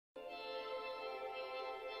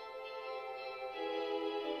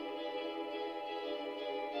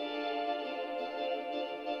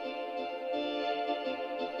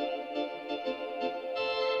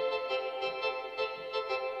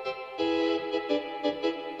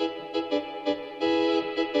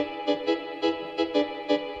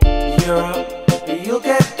you're up, you'll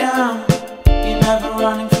get down. You're never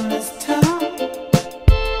running from this town.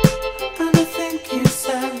 And I think you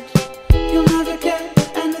said you'll never get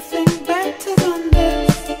anything better than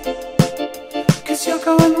this, 'cause you're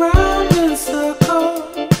going round in circles,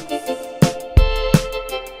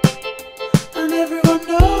 and everyone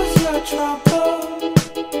knows your trouble,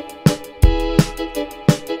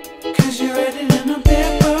 'cause you're written in a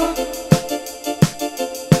big book.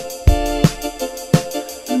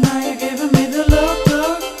 And now you're giving me the look.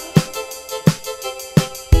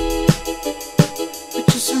 But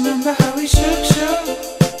just remember how we shook.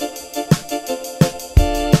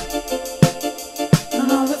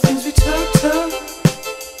 And all the things we took.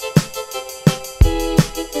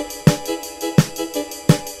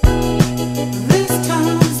 This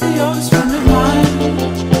town's the oldest friend of mine.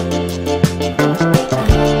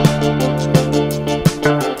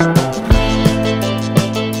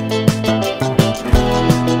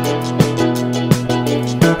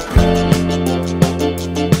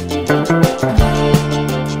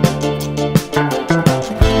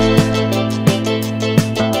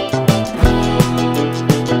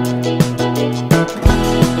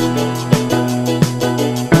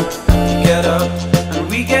 Get up and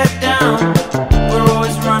we get down. We're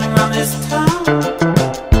always running around this town.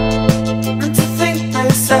 And to think they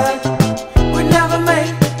said we'd never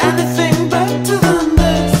make anything better than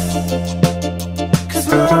this, 'cause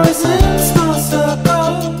we're always in small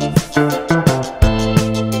circles,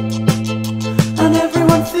 and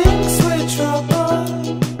everyone thinks we're trouble.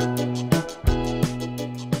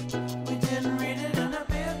 We didn't read it in a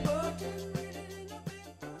big book.